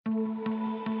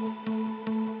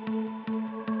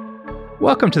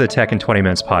Welcome to the Tech in 20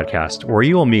 Minutes podcast, where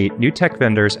you will meet new tech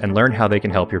vendors and learn how they can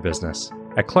help your business.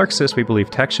 At Clarksys, we believe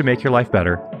tech should make your life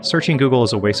better. Searching Google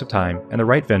is a waste of time, and the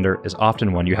right vendor is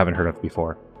often one you haven't heard of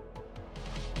before.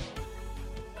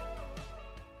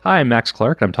 Hi, I'm Max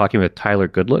Clark. I'm talking with Tyler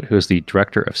Goodlett, who is the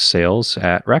Director of Sales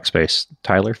at Rackspace.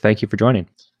 Tyler, thank you for joining.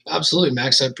 Absolutely,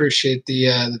 Max. I appreciate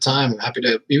the time. I'm happy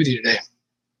to be with you today.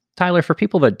 Tyler, for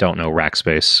people that don't know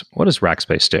Rackspace, what does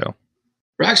Rackspace do?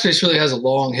 Rackspace really has a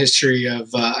long history of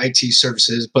IT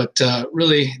services, but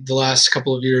really the last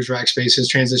couple of years, Rackspace has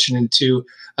transitioned into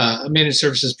a managed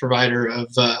services provider of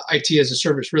IT as a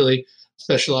service, really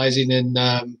specializing in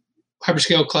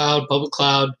hyperscale cloud, public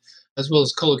cloud, as well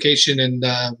as colocation and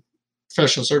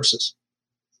professional services.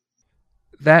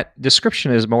 That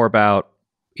description is more about,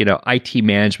 IT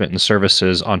management and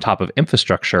services on top of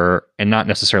infrastructure and not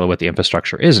necessarily what the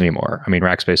infrastructure is anymore. I mean,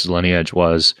 Rackspace's lineage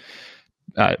was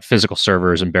physical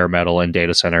servers and bare metal and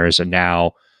data centers. And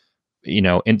now,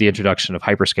 in the introduction of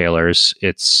hyperscalers,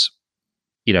 it's,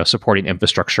 supporting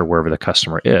infrastructure wherever the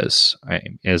customer is.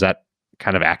 Is that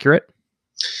kind of accurate?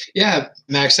 Yeah,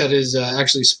 Max, that is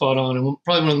actually spot on. And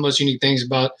probably one of the most unique things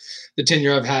about the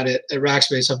tenure I've had at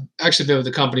Rackspace, I've actually been with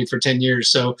the company for 10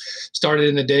 years. So started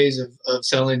in the days of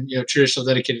selling, traditional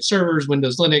dedicated servers,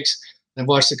 Windows, Linux, and I've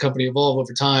watched the company evolve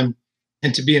over time.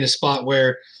 And to be in a spot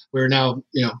where we're now,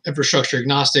 infrastructure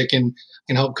agnostic and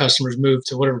can help customers move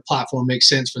to whatever platform makes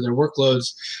sense for their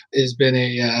workloads has been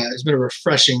a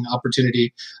refreshing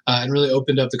opportunity and really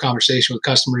opened up the conversation with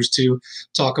customers to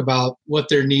talk about what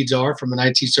their needs are from an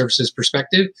IT services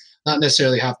perspective. Not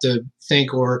necessarily have to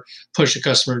think or push a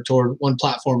customer toward one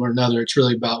platform or another. It's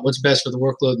really about what's best for the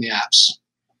workload and the apps.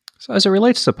 So as it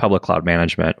relates to public cloud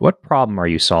management, what problem are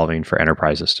you solving for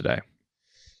enterprises today?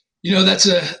 That's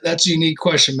a unique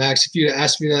question, Max. If you'd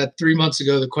asked me that 3 months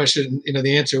ago, the question,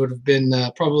 the answer would have been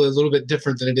probably a little bit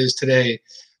different than it is today.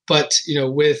 But,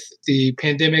 with the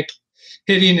pandemic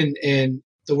hitting and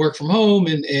the work from home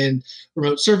and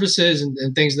remote services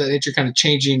and things of that nature kind of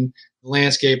changing the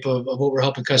landscape of what we're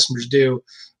helping customers do,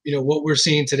 what we're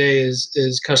seeing today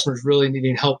is customers really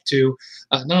needing help to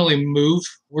not only move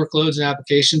workloads and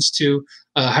applications to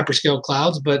hyperscale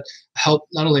clouds, but help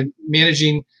not only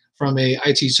managing from a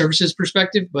IT services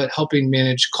perspective, but helping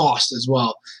manage cost as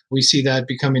well. We see that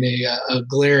becoming a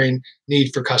glaring need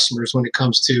for customers when it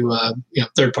comes to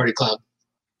third-party cloud.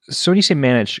 So when you say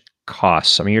manage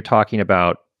costs, I mean, you're talking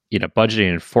about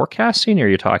budgeting and forecasting, or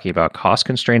you're talking about cost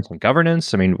constraints and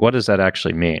governance? I mean, what does that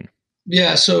actually mean?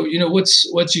 Yeah, so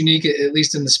what's unique, at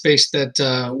least in the space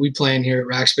that we play in here at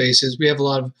Rackspace, is we have a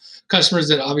lot of customers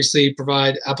that obviously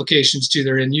provide applications to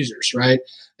their end users, right?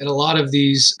 And a lot of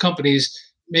these companies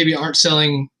maybe aren't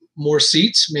selling more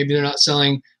seats, maybe they're not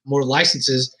selling more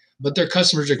licenses, but their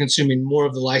customers are consuming more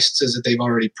of the licenses that they've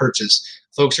already purchased.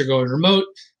 Folks are going remote,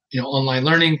 online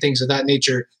learning, things of that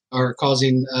nature are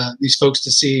causing these folks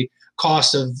to see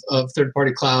costs of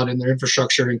third-party cloud and their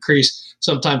infrastructure increase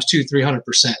sometimes 200-300%,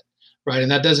 right?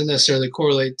 And that doesn't necessarily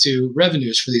correlate to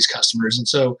revenues for these customers. And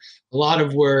so a lot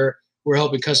of where we're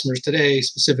helping customers today,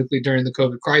 specifically during the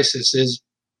COVID crisis, is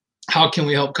how can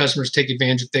we help customers take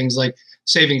advantage of things like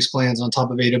savings plans on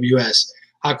top of AWS?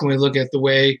 How can we look at the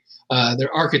way they're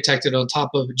architected on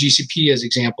top of GCP, as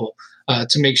example,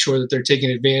 to make sure that they're taking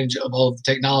advantage of all of the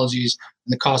technologies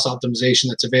and the cost optimization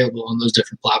that's available on those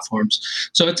different platforms?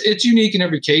 So it's unique in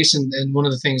every case. And one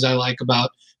of the things I like about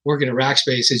working at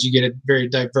Rackspace is you get a very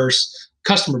diverse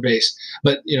customer base.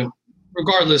 But,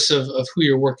 regardless of who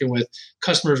you're working with,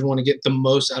 customers want to get the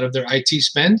most out of their IT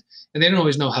spend, and they don't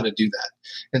always know how to do that.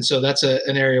 And so that's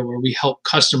an area where we help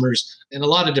customers in a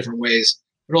lot of different ways,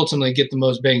 but ultimately get the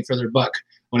most bang for their buck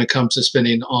when it comes to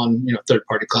spending on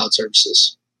third-party cloud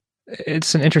services.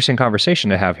 It's an interesting conversation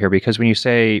to have here, because when you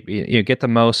say get the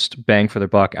most bang for their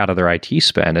buck out of their IT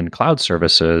spend and cloud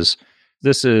services,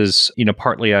 this is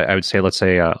partly I would say, let's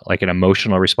say like an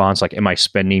emotional response, like, am I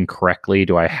spending correctly?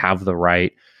 Do I have the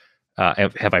right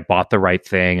have I bought the right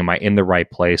thing? Am I in the right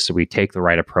place? Do we take the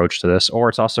right approach to this? Or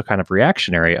it's also kind of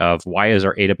reactionary of, why is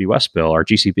our AWS bill, our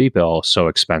GCP bill so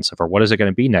expensive? Or what is it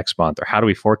going to be next month? Or how do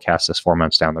we forecast this 4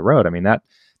 months down the road? I mean, that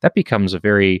becomes a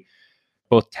very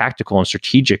both tactical and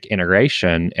strategic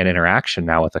integration and interaction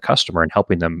now with the customer, and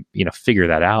helping them, figure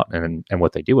that out and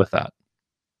what they do with that.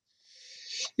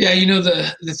 Yeah,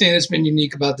 the thing that's been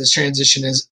unique about this transition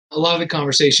is a lot of the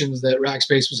conversations that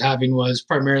Rackspace was having was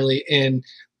primarily in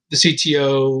the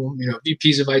CTO,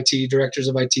 VPs of IT, directors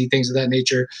of IT, things of that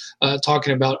nature,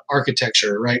 talking about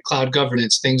architecture, right? Cloud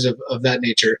governance, things of that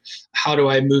nature. How do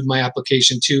I move my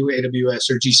application to AWS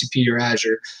or GCP or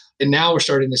Azure? And now we're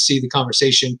starting to see the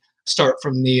conversation start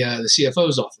from the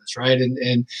CFO's office, right?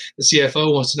 And the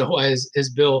CFO wants to know why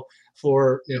his bill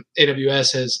for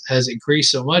AWS has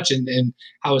increased so much, and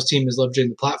how his team is leveraging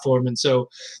the platform. And so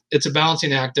it's a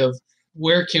balancing act of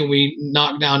where can we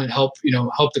knock down and help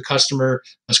the customer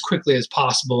as quickly as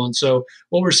possible. And so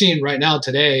what we're seeing right now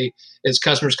today is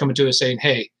customers coming to us saying,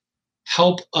 hey,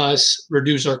 help us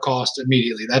reduce our cost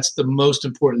immediately. That's the most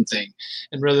important thing.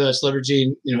 And whether that's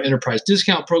leveraging enterprise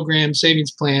discount programs,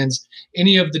 savings plans,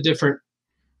 any of the different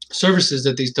services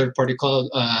that these third-party cloud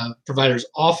providers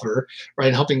offer, right,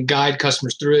 and helping guide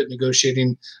customers through it,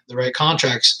 negotiating the right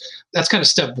contracts, that's kind of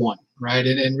step one, right?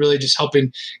 And really just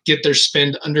helping get their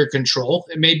spend under control.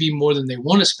 It may be more than they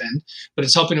want to spend, but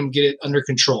it's helping them get it under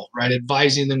control, right?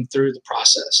 Advising them through the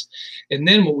process. And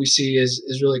then what we see is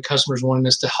really customers wanting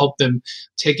us to help them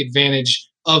take advantage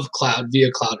of cloud via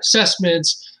cloud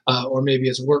assessments, or maybe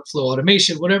it's workflow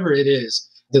automation, whatever it is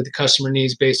that the customer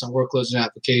needs based on workloads and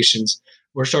applications.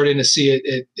 We're starting to see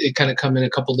it kind of come in a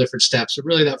couple different steps. But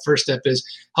really that first step is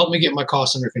help me get my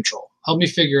costs under control. Help me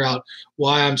figure out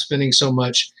why I'm spending so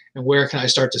much and where can I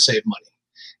start to save money.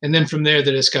 And then from there,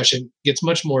 the discussion gets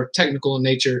much more technical in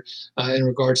nature in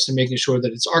regards to making sure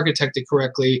that it's architected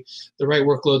correctly, the right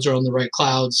workloads are on the right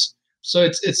clouds. So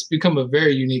it's become a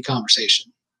very unique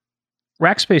conversation.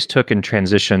 Rackspace took and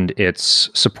transitioned its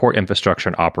support infrastructure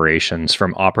and operations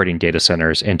from operating data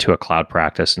centers into a cloud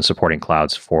practice and supporting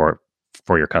clouds for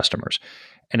your customers.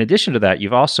 In addition to that,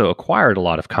 you've also acquired a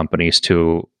lot of companies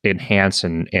to enhance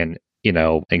and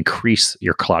increase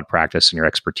your cloud practice and your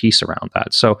expertise around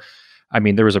that. So, I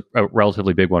mean, there was a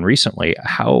relatively big one recently.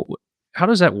 How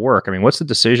does that work? I mean, what's the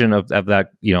decision of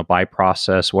that, buy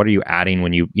process? What are you adding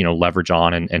when you leverage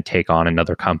on and take on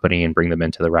another company and bring them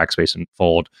into the Rackspace and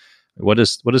fold? What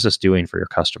is this doing for your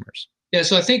customers? Yeah,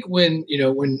 so I think when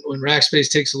Rackspace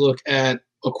takes a look at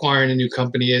acquiring a new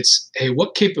company, it's, hey,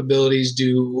 what capabilities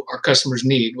do our customers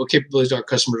need? What capabilities do our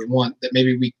customers want that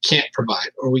maybe we can't provide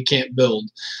or we can't build?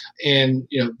 And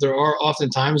there are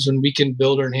often times when we can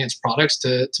build or enhance products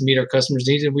to meet our customers'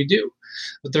 needs, and we do.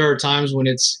 But there are times when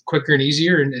it's quicker and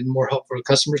easier and more helpful to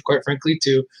customers, quite frankly,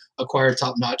 to acquire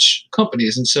top-notch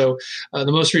companies. And so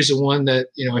the most recent one that,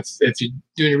 if you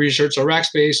do any research on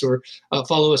Rackspace or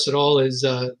follow us at all, is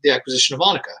the acquisition of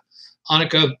Onica.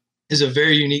 Onica is a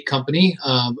very unique company,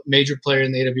 major player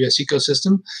in the AWS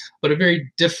ecosystem, but a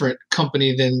very different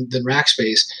company than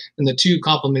Rackspace. And the two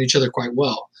complement each other quite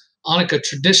well. Onica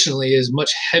traditionally is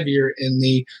much heavier in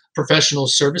the professional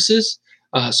services,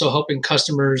 so helping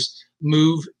customers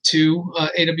move to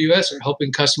AWS or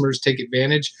helping customers take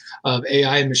advantage of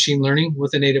AI and machine learning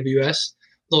within AWS.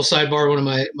 Little sidebar, one of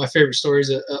my favorite stories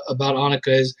about Onica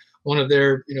is one of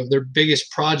their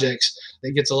biggest projects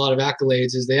that gets a lot of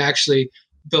accolades is they actually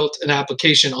built an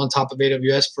application on top of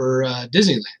AWS for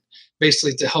Disneyland,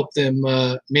 basically to help them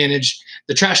manage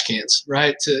the trash cans,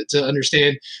 right? To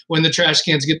understand when the trash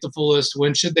cans get the fullest,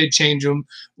 when should they change them,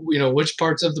 which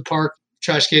parts of the park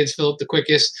trash cans fill up the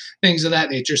quickest, things of that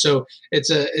nature. So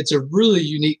it's a really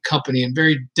unique company and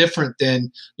very different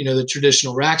than the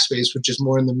traditional Rackspace, which is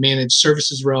more in the managed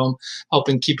services realm,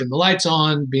 helping keeping the lights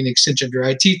on, being an extension of your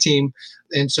IT team.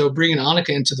 And so bringing Onica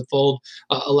into the fold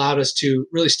allowed us to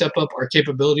really step up our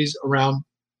capabilities around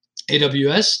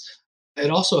AWS. It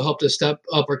also helped us step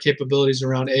up our capabilities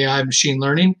around AI, machine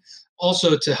learning,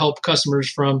 also to help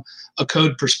customers from a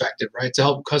code perspective, right? To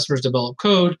help customers develop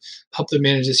code, help them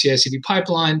manage the CI/CD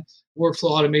pipeline, workflow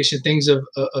automation, things of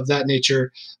that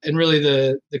nature. And really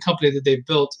the company that they've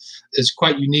built is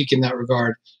quite unique in that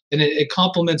regard. And it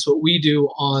complements what we do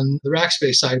on the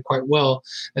Rackspace side quite well.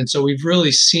 And so we've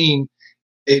really seen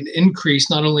an increase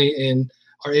not only in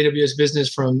our AWS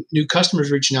business from new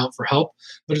customers reaching out for help,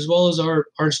 but as well as our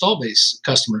install base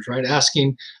customers, right?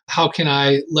 Asking, how can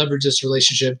I leverage this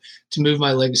relationship to move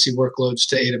my legacy workloads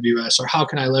to AWS? Or how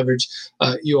can I leverage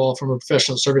you all from a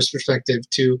professional service perspective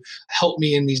to help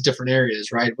me in these different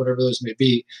areas, right? Whatever those may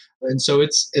be. And so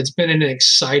it's been an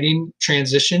exciting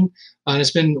transition, and it's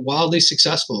been wildly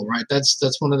successful, right? That's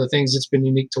one of the things that's been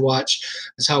unique to watch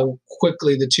is how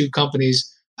quickly the two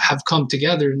companies have come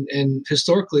together. And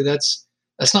historically, that's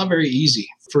not very easy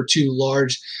for two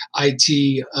large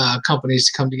IT companies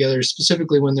to come together,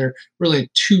 specifically when they're really in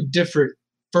two different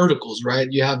verticals,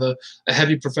 right? You have a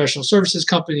heavy professional services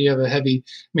company, you have a heavy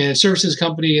managed services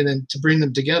company, and then to bring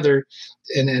them together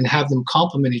and have them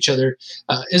complement each other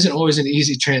isn't always an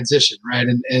easy transition, right?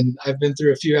 And I've been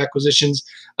through a few acquisitions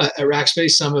at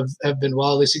Rackspace. Some have been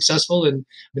wildly successful and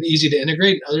been easy to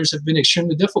integrate. Others have been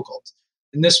extremely difficult.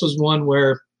 And this was one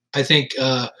where I think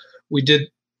we did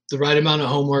the right amount of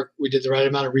homework, we did the right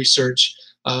amount of research,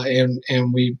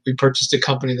 and we purchased a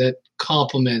company that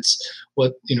complements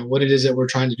what it is that we're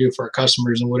trying to do for our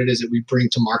customers and what it is that we bring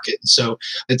to market. And so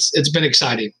it's been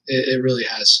exciting. It really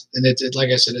has. And like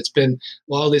I said, it's been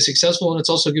wildly successful, and it's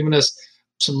also given us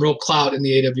some real clout in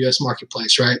the AWS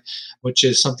marketplace, right? Which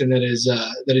is something that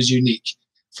is unique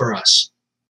for us.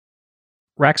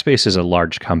 Rackspace is a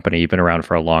large company. You've been around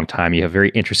for a long time. You have very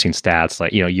interesting stats.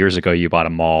 Like, years ago, you bought a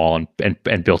mall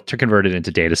and built to convert it into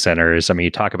data centers. I mean,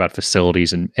 you talk about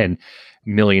facilities and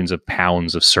millions of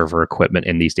pounds of server equipment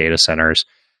in these data centers.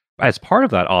 As part of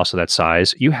that, also that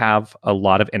size, you have a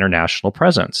lot of international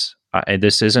presence. And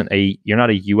this you're not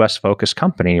a US focused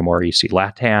company anymore. You see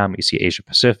LATAM, you see Asia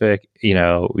Pacific,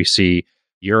 we see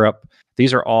Europe.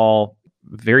 These are all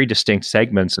very distinct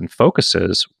segments and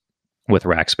focuses with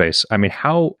Rackspace. I mean,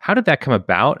 how did that come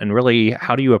about? And really,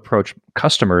 how do you approach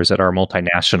customers that are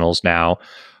multinationals now,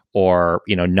 or,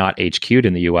 not HQ'd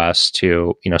in the US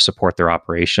to, support their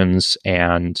operations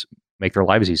and make their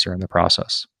lives easier in the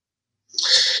process?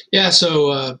 Yeah.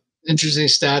 So interesting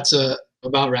stats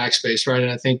about Rackspace, right?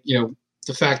 And I think,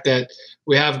 the fact that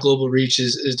we have global reach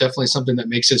is definitely something that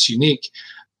makes us unique.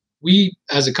 We,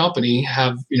 as a company,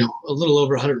 have, a little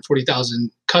over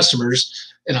 140,000 customers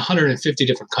in 150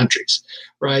 different countries,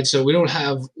 right? So we don't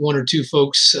have one or two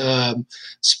folks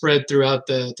spread throughout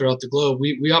the globe.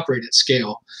 We operate at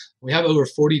scale. We have over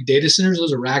 40 data centers.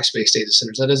 Those are Rackspace data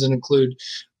centers. That doesn't include,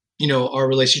 our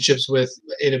relationships with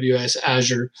AWS,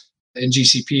 Azure, and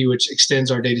GCP, which extends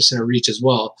our data center reach as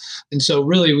well. And so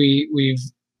really we've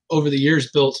over the years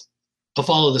built a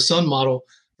follow the sun model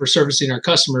for servicing our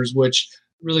customers, which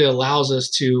really allows us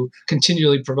to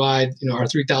continually provide, our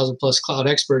 3,000 plus cloud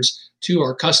experts to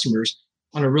our customers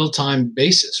on a real-time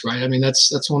basis, right? I mean,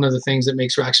 that's one of the things that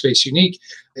makes Rackspace unique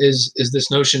is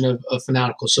this notion of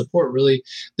fanatical support, really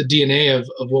the DNA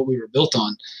of what we were built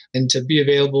on. And to be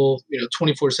available,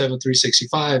 24/7,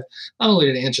 365, not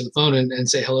only to answer the phone and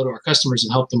say hello to our customers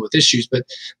and help them with issues, but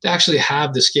to actually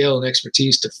have the scale and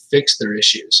expertise to fix their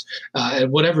issues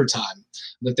at whatever time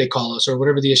that they call us or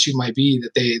whatever the issue might be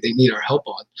that they need our help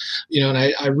on. And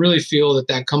I really feel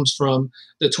that comes from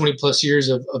the 20 plus years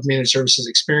of managed services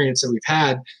experience that we've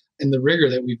had and the rigor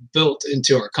that we've built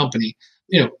into our company.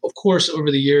 Of course, over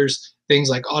the years, things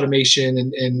like automation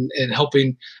and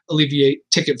helping alleviate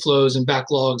ticket flows and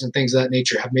backlogs and things of that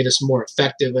nature have made us more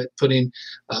effective at putting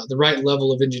the right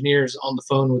level of engineers on the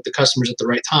phone with the customers at the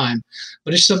right time.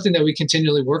 But it's something that we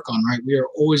continually work on, right? We are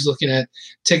always looking at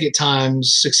ticket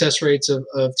times, success rates of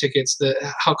tickets,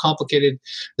 how complicated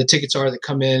the tickets are that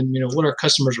come in, what our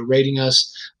customers are rating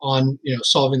us on,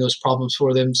 solving those problems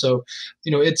for them. So,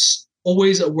 it's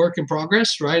always a work in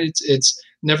progress, right? It's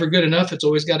never good enough. It's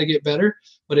always got to get better,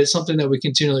 but it's something that we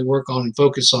continually work on and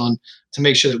focus on to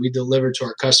make sure that we deliver to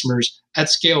our customers at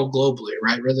scale globally,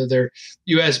 right? Whether they're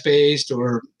US based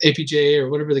or APJ or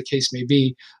whatever the case may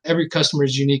be, every customer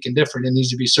is unique and different and needs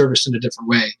to be serviced in a different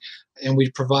way. And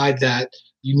we provide that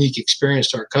unique experience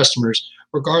to our customers,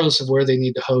 regardless of where they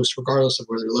need to host, regardless of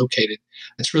where they're located.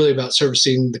 It's really about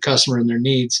servicing the customer and their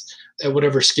needs at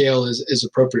whatever scale is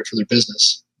appropriate for their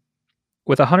business.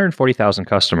 With 140,000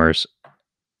 customers,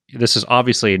 this is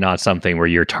obviously not something where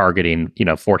you're targeting,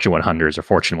 Fortune 100s or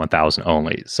Fortune 1000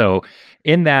 only. So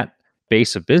in that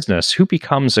base of business, who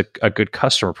becomes a good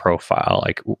customer profile?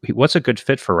 Like, what's a good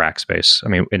fit for Rackspace? I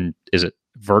mean, and is it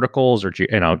verticals or,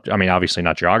 obviously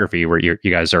not geography where you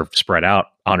guys are spread out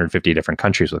 150 different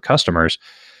countries with customers.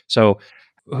 So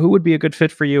who would be a good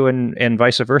fit for you and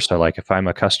vice versa? Like if I'm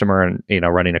a customer and,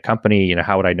 running a company,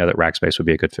 how would I know that Rackspace would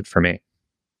be a good fit for me?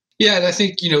 Yeah, and I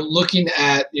think, looking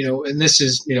at, and this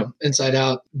is, inside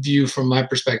out view from my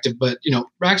perspective, but,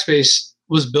 Rackspace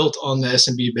was built on the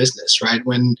SMB business, right?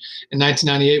 When in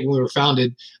 1998, when we were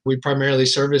founded, we primarily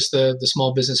serviced the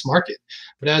small business market.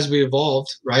 But as we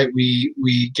evolved, right,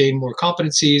 we gained more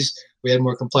competencies, we had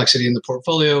more complexity in the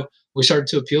portfolio, we started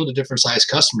to appeal to different size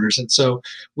customers. And so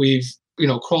we've,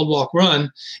 crawl, walk,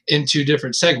 run into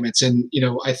different segments. And,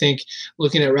 I think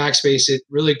looking at Rackspace, it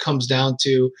really comes down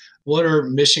to what are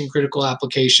mission critical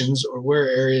applications or where are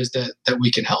areas that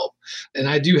we can help. And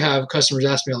I do have customers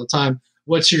ask me all the time,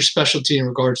 what's your specialty in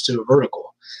regards to a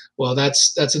vertical? Well,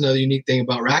 that's another unique thing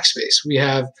about Rackspace. We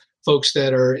have folks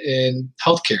that are in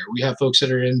healthcare. We have folks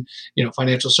that are in,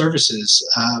 financial services,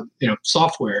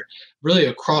 software, really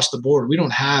across the board. We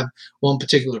don't have one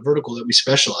particular vertical that we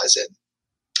specialize in.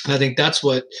 And I think that's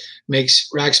what makes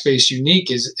Rackspace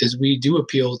unique is we do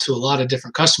appeal to a lot of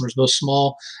different customers, both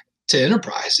small to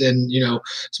enterprise. And,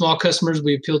 small customers,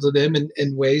 we appeal to them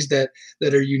in ways that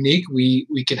are unique.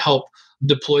 We can help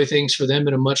deploy things for them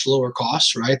at a much lower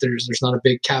cost, right? There's not a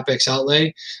big CapEx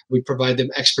outlay. We provide them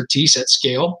expertise at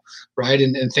scale, right?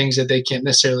 And things that they can't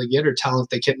necessarily get or talent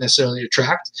they can't necessarily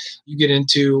attract. You get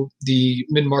into the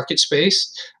mid-market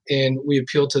space and we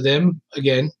appeal to them,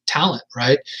 again, talent,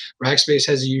 right? Rackspace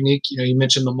has a unique, you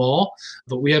mentioned the mall,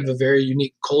 but we have a very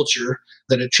unique culture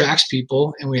that attracts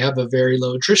people and we have a very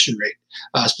low attrition rate,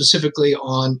 specifically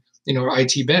on our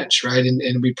IT bench, right?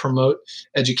 And we promote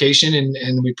education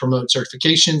and we promote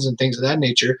certifications and things of that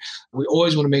nature. We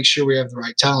always want to make sure we have the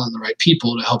right talent and the right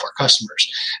people to help our customers.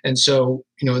 And so,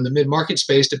 in the mid-market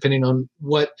space, depending on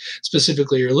what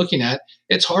specifically you're looking at,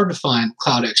 it's hard to find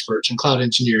cloud experts and cloud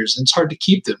engineers, and it's hard to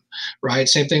keep them, right?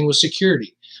 Same thing with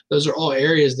security. Those are all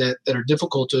areas that are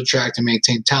difficult to attract and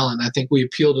maintain talent. I think we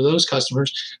appeal to those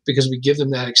customers because we give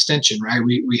them that extension, right?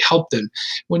 We help them.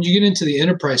 When you get into the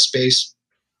enterprise space,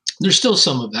 there's still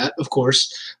some of that, of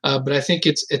course, but I think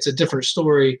it's a different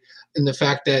story in the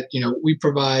fact that we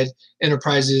provide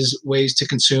enterprises ways to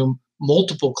consume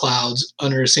multiple clouds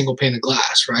under a single pane of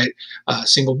glass, right?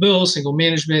 Single bill, single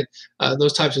management,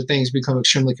 those types of things become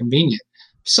extremely convenient.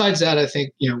 Besides that, I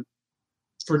think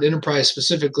for an enterprise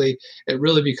specifically, it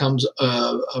really becomes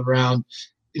around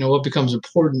what becomes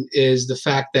important is the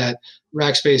fact that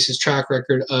Rackspace's track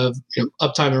record of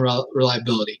uptime and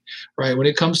reliability, right? When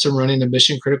it comes to running a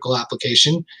mission critical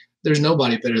application, there's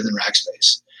nobody better than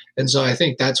Rackspace. And so I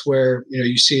think that's where,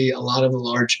 you see a lot of the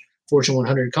large Fortune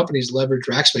 100 companies leverage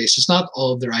Rackspace. It's not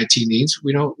all of their IT needs.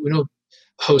 We don't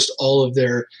host all of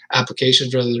their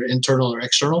applications, whether they're internal or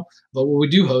external. But what we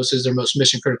do host is their most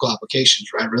mission critical applications,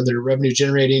 right? Whether they're revenue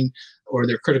generating or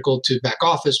they're critical to back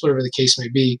office, whatever the case may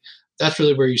be. That's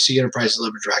really where you see enterprises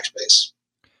leverage Rackspace.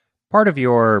 Part of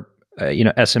your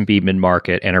SMB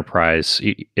mid-market enterprise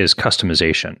is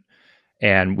customization.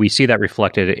 And we see that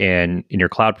reflected in your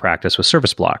cloud practice with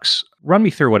service blocks. Run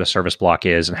me through what a service block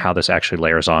is and how this actually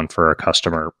layers on for a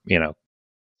customer,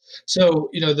 So,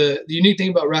 the unique thing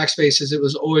about Rackspace is it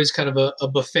was always kind of a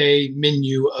buffet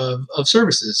menu of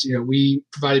services. We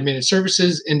provided managed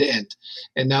services end to end.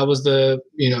 And that was the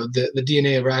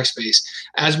DNA of Rackspace.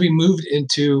 As we moved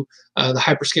into the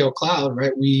hyperscale cloud,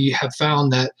 right, we have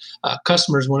found that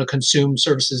customers want to consume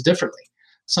services differently.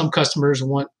 Some customers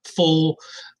want full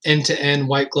end-to-end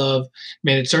white glove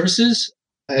managed services,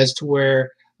 as to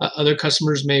where other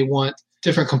customers may want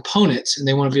different components and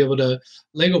they want to be able to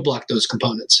Lego block those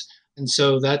components. And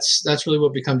so that's really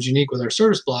what becomes unique with our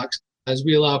service blocks, as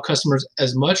we allow customers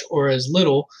as much or as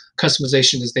little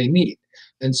customization as they need.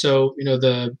 And so,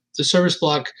 the service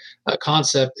block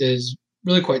concept is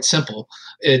really quite simple.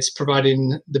 It's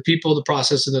providing the people, the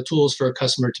process, and the tools for a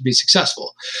customer to be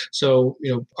successful. So,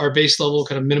 our base level,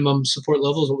 kind of minimum support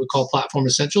level, is what we call Platform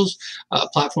Essentials.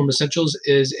 Platform Essentials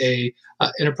is a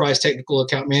enterprise technical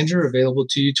account manager available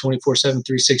to you 24/7,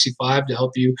 365 to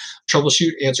help you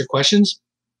troubleshoot, answer questions.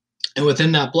 And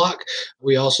within that block,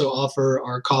 we also offer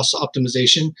our cost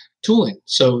optimization tooling.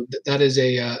 So that is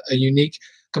a unique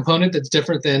component that's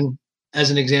different than,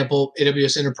 as an example,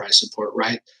 AWS Enterprise Support,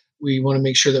 right? We want to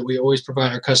make sure that we always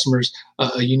provide our customers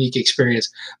a unique experience.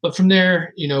 But from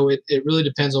there, it really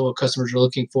depends on what customers are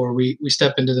looking for. We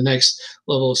step into the next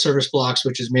level of service blocks,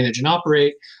 which is manage and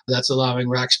operate. That's allowing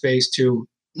Rackspace to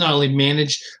not only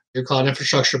manage your cloud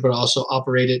infrastructure, but also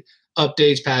operate it,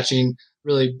 updates, patching,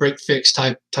 really break fix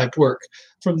type work.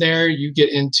 From there, you get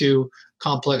into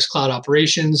complex cloud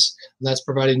operations. That's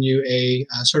providing you a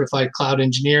certified cloud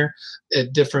engineer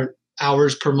at different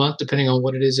hours per month, depending on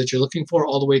what it is that you're looking for,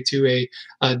 all the way to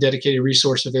a dedicated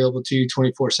resource available to you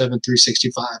 24/7,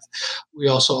 365. We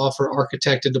also offer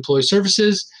architect and deploy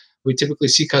services. We typically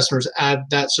see customers add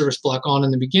that service block on in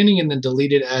the beginning and then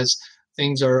delete it as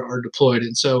things are deployed.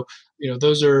 And so,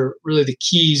 those are really the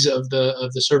keys of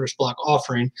the service block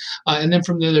offering. And then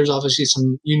from there, there's obviously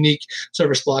some unique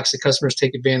service blocks that customers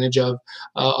take advantage of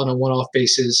on a one-off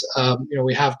basis.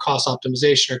 We have cost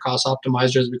optimization, or cost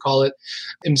optimizer, as we call it,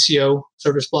 MCO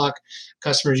service block.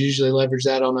 Customers usually leverage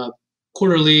that on a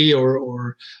quarterly,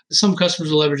 or some customers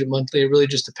will leverage it monthly. It really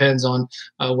just depends on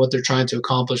what they're trying to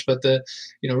accomplish. But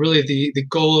really the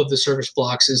goal of the service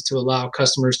blocks is to allow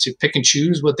customers to pick and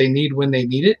choose what they need when they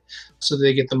need it, so that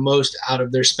they get the most out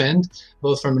of their spend,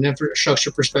 both from an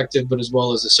infrastructure perspective, but as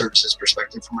well as a services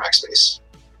perspective from Rackspace.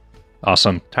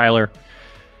 Awesome. Tyler,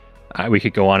 we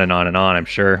could go on and on and on, I'm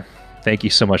sure. Thank you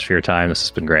so much for your time. This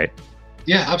has been great.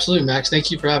 Yeah, absolutely, Max.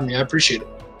 Thank you for having me. I appreciate it.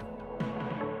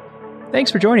 Thanks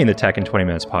for joining the Tech in 20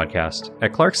 Minutes podcast.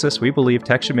 At Clarksys, we believe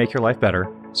tech should make your life better.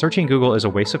 Searching Google is a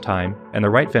waste of time, and the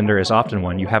right vendor is often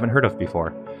one you haven't heard of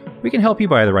before. We can help you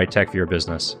buy the right tech for your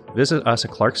business. Visit us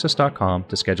at clarksys.com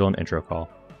to schedule an intro call.